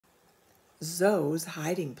Zoe's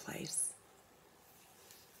hiding place.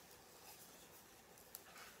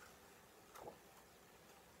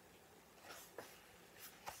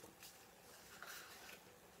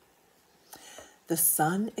 The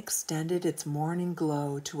sun extended its morning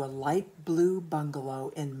glow to a light blue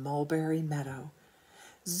bungalow in Mulberry Meadow.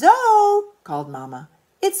 "Zoe," called Mama,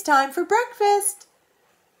 "it's time for breakfast."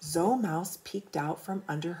 Zoe Mouse peeked out from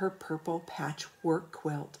under her purple patchwork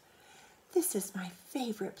quilt. "This is my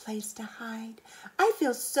favorite place to hide. I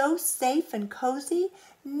feel so safe and cozy.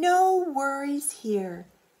 No worries here."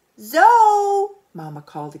 "Zoe," Mama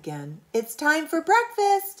called again, "it's time for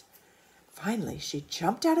breakfast." Finally, she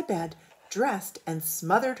jumped out of bed, dressed, and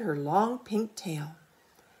smoothed her long pink tail.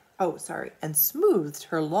 And smoothed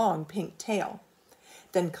her long pink tail.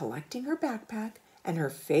 Then, collecting her backpack and her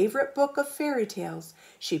favorite book of fairy tales,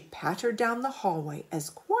 she pattered down the hallway as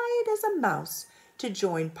quiet as a mouse to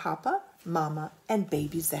join Papa, Mama, and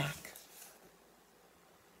baby Zach.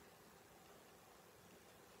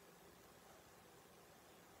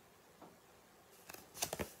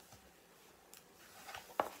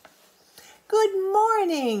 "Good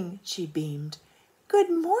morning," she beamed.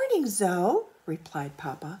 "Good morning, Zoe," replied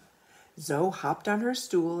Papa. Zoe hopped on her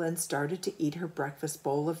stool and started to eat her breakfast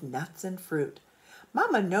bowl of nuts and fruit.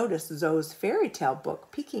 Mama noticed Zoe's fairy tale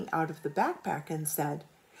book peeking out of the backpack and said,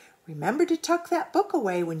 "Remember to tuck that book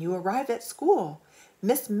away when you arrive at school.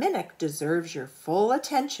 Miss Minnick deserves your full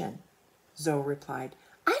attention." Zoe replied,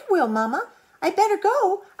 "I will, Mama. I better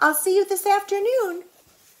go. I'll see you this afternoon."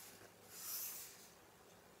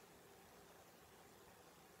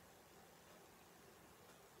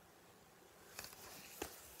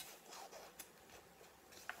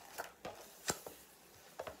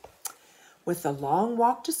 With the long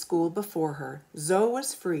walk to school before her, Zoe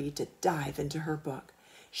was free to dive into her book.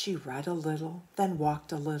 She read a little, then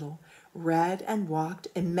walked a little, read and walked,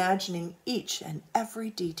 imagining each and every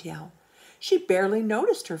detail. She barely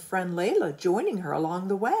noticed her friend Layla joining her along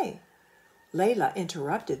the way. Layla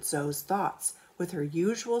interrupted Zoe's thoughts with her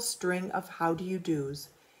usual string of how-do-you-dos.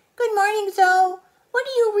 "Good morning, Zoe. What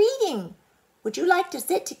are you reading? Would you like to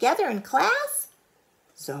sit together in class?"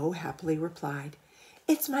 Zoe happily replied,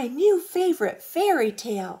 "It's my new favorite fairy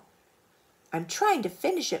tale. I'm trying to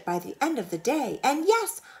finish it by the end of the day, and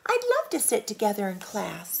yes, I'd love to sit together in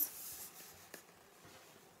class."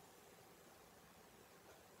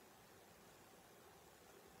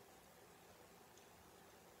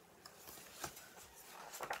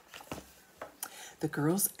 The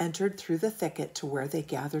girls entered through the thicket to where they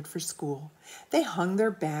gathered for school. They hung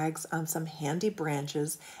their bags on some handy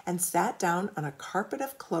branches and sat down on a carpet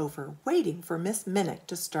of clover, waiting for Miss Minnick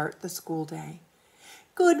to start the school day.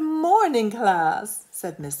 "Good morning, class,"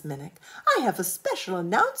 said Miss Minnick. "I have a special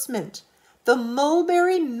announcement. The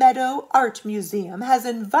Mulberry Meadow Art Museum has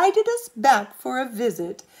invited us back for a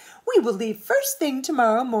visit. We will leave first thing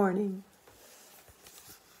tomorrow morning."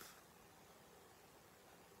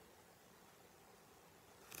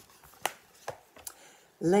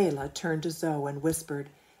 Layla turned to Zoe and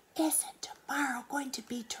whispered, "Isn't tomorrow going to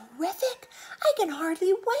be terrific? I can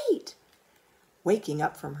hardly wait." Waking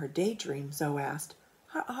up from her daydream, Zoe asked,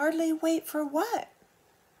 "Hardly wait for what?"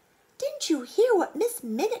 "Didn't you hear what Miss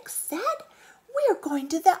Minnick said? We're going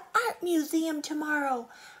to the art museum tomorrow.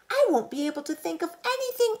 I won't be able to think of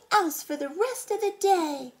anything else for the rest of the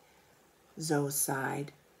day." Zoe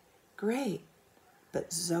sighed. Great.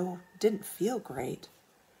 But Zoe didn't feel great.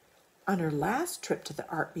 On her last trip to the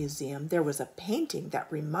art museum, there was a painting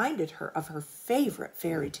that reminded her of her favorite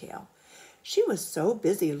fairy tale. She was so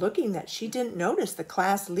busy looking that she didn't notice the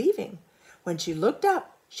class leaving. When she looked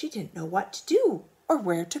up, she didn't know what to do or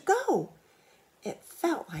where to go. It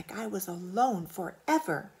felt like I was alone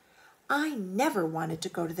forever. I never wanted to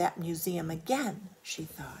go to that museum again, she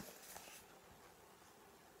thought.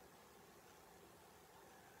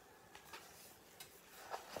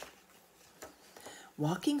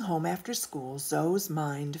 Walking home after school, Zoe's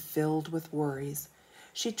mind filled with worries.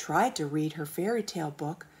 She tried to read her fairy tale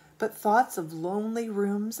book, but thoughts of lonely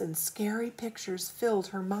rooms and scary pictures filled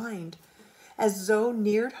her mind. As Zoe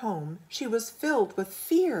neared home, she was filled with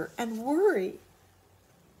fear and worry.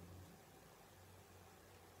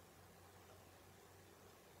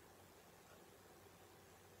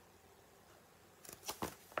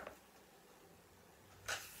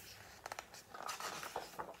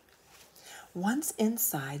 Once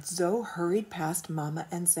inside, Zoe hurried past Mama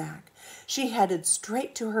and Zach. She headed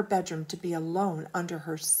straight to her bedroom to be alone under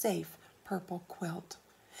her safe purple quilt.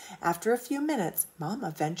 After a few minutes,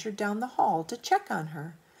 Mama ventured down the hall to check on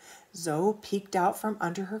her. Zoe peeked out from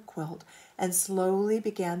under her quilt and slowly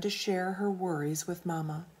began to share her worries with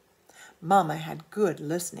Mama. Mama had good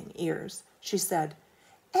listening ears. She said,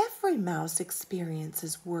 "Every mouse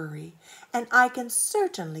experiences worry, and I can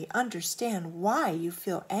certainly understand why you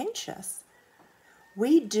feel anxious.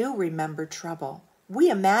 We do remember trouble. We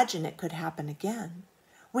imagine it could happen again.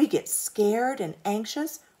 We get scared and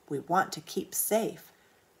anxious. We want to keep safe.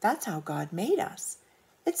 That's how God made us.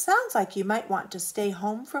 It sounds like you might want to stay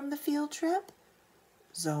home from the field trip."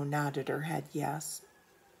 Zoe nodded her head yes.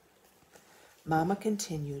 Mama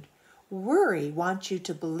continued, "Worry wants you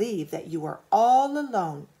to believe that you are all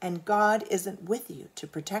alone and God isn't with you to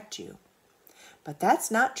protect you. But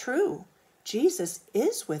that's not true. Jesus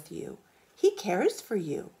is with you. He cares for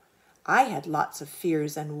you. I had lots of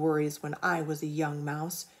fears and worries when I was a young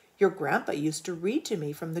mouse. Your grandpa used to read to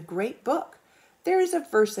me from the great book. There is a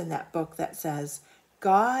verse in that book that says,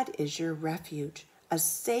 'God is your refuge, a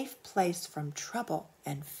safe place from trouble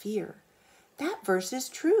and fear.' That verse is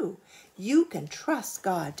true. You can trust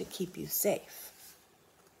God to keep you safe."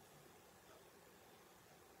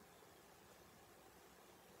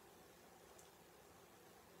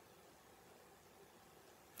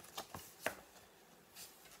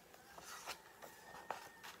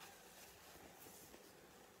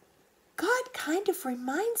 "God kind of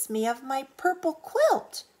reminds me of my purple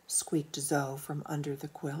quilt," squeaked Zoe from under the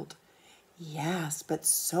quilt. "Yes, but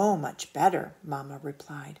so much better," Mama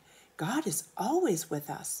replied. "God is always with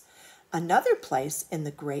us. Another place in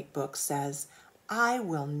the great book says, 'I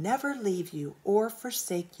will never leave you or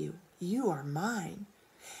forsake you. You are mine.'"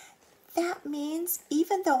 "That means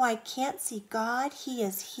even though I can't see God, He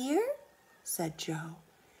is here?" said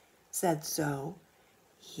Zoe.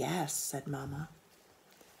 "Yes," said Mama.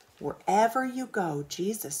 "Wherever you go,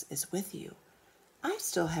 Jesus is with you. I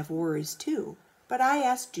still have worries too, but I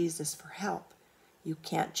ask Jesus for help. You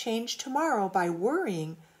can't change tomorrow by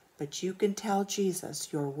worrying, but you can tell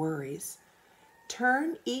Jesus your worries.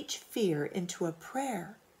 Turn each fear into a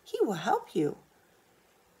prayer. He will help you.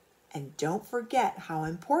 And don't forget how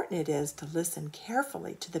important it is to listen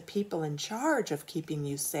carefully to the people in charge of keeping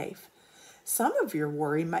you safe. Some of your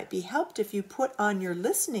worry might be helped if you put on your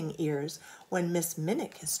listening ears when Miss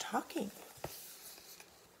Minnick is talking."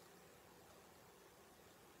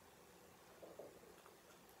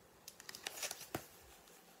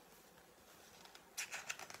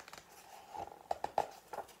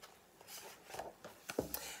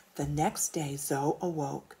 The next day Zoe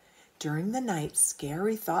awoke. During the night,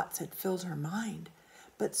 scary thoughts had filled her mind,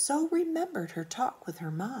 but Zoe remembered her talk with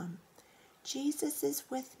her mom. "Jesus is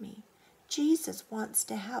with me. Jesus wants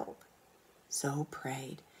to help." Zoe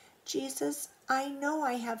prayed, "Jesus, I know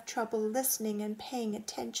I have trouble listening and paying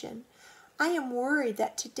attention. I am worried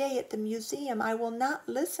that today at the museum I will not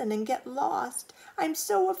listen and get lost. I'm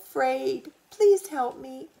so afraid. Please help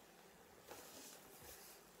me."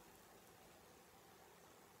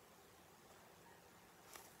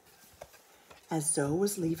 As Zoe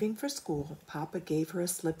was leaving for school, Papa gave her a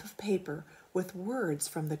slip of paper with words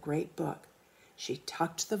from the great book. She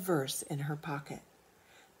tucked the verse in her pocket.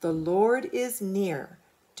 "The Lord is near.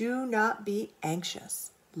 Do not be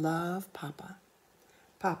anxious. Love, Papa."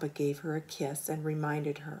 Papa gave her a kiss and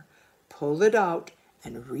reminded her, "Pull it out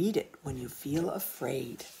and read it when you feel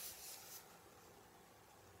afraid."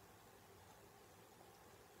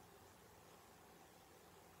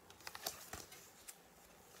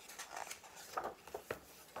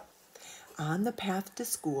 On the path to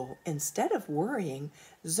school, instead of worrying,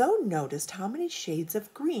 Zoe noticed how many shades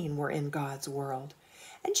of green were in God's world,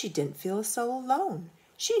 and she didn't feel so alone.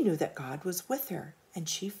 She knew that God was with her, and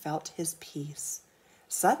she felt His peace.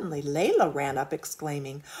 Suddenly, Layla ran up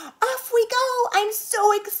exclaiming, "Off we go! I'm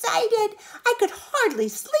so excited! I could hardly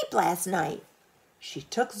sleep last night." She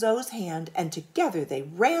took Zoe's hand, and together they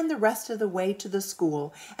ran the rest of the way to the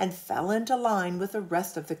school and fell into line with the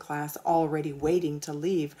rest of the class already waiting to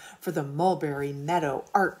leave for the Mulberry Meadow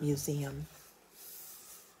Art Museum.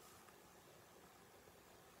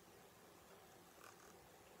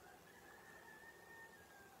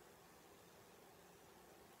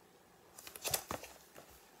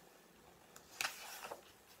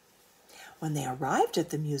 When they arrived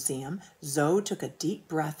at the museum, Zoe took a deep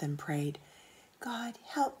breath and prayed, "God,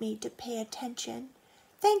 help me to pay attention.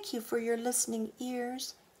 Thank you for your listening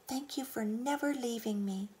ears. Thank you for never leaving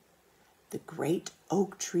me." The great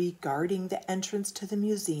oak tree guarding the entrance to the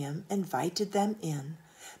museum invited them in.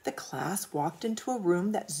 The class walked into a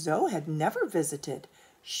room that Zoe had never visited.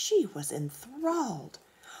 She was enthralled.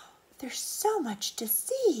 "There's so much to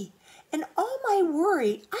see. In all my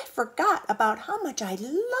worry, I forgot about how much I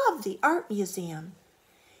love the art museum."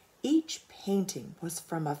 Each painting was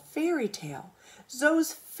from a fairy tale.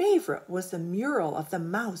 Zoe's favorite was the mural of the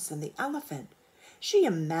mouse and the elephant. She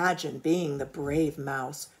imagined being the brave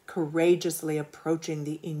mouse, courageously approaching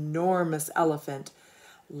the enormous elephant.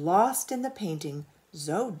 Lost in the painting,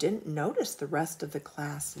 Zoe didn't notice the rest of the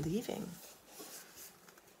class leaving.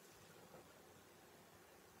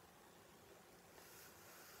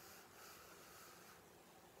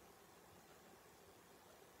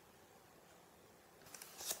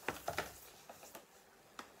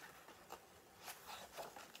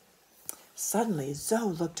 Suddenly,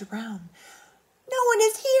 Zoe looked around. No one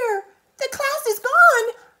is here. The class is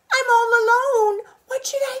gone. I'm all alone. What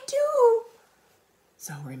should I do?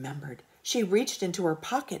 Zoe remembered. She reached into her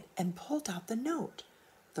pocket and pulled out the note.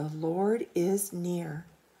 The Lord is near.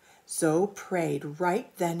 Zoe prayed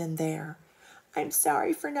right then and there. I'm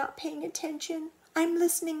sorry for not paying attention. I'm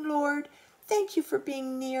listening, Lord. Thank you for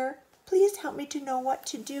being near. Please help me to know what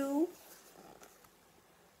to do.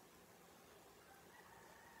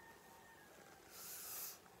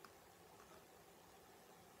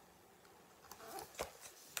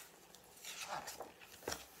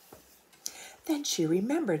 Then she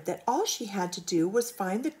remembered that all she had to do was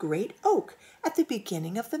find the great oak at the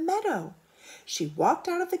beginning of the meadow. She walked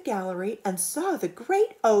out of the gallery and saw the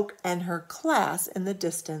great oak and her class in the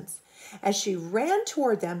distance. As she ran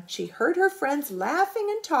toward them, she heard her friends laughing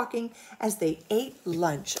and talking as they ate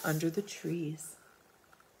lunch under the trees.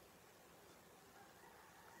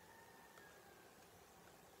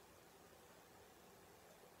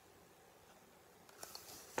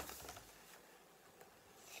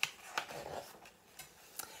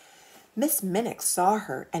 Miss Minnick saw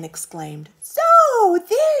her and exclaimed, So,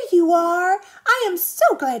 there you are! I am so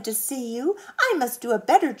glad to see you. I must do a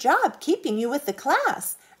better job keeping you with the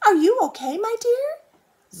class. Are you okay, my dear?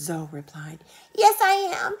 Zoe replied, Yes, I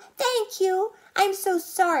am. Thank you. I'm so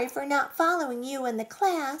sorry for not following you in the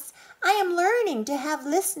class. I am learning to have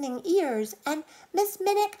listening ears, and Miss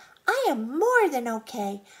Minnick, I am more than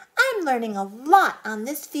okay. I'm learning a lot on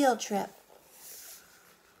this field trip.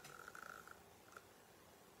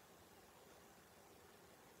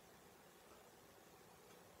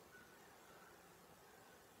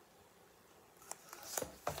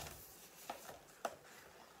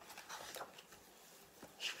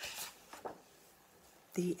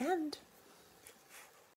 The end.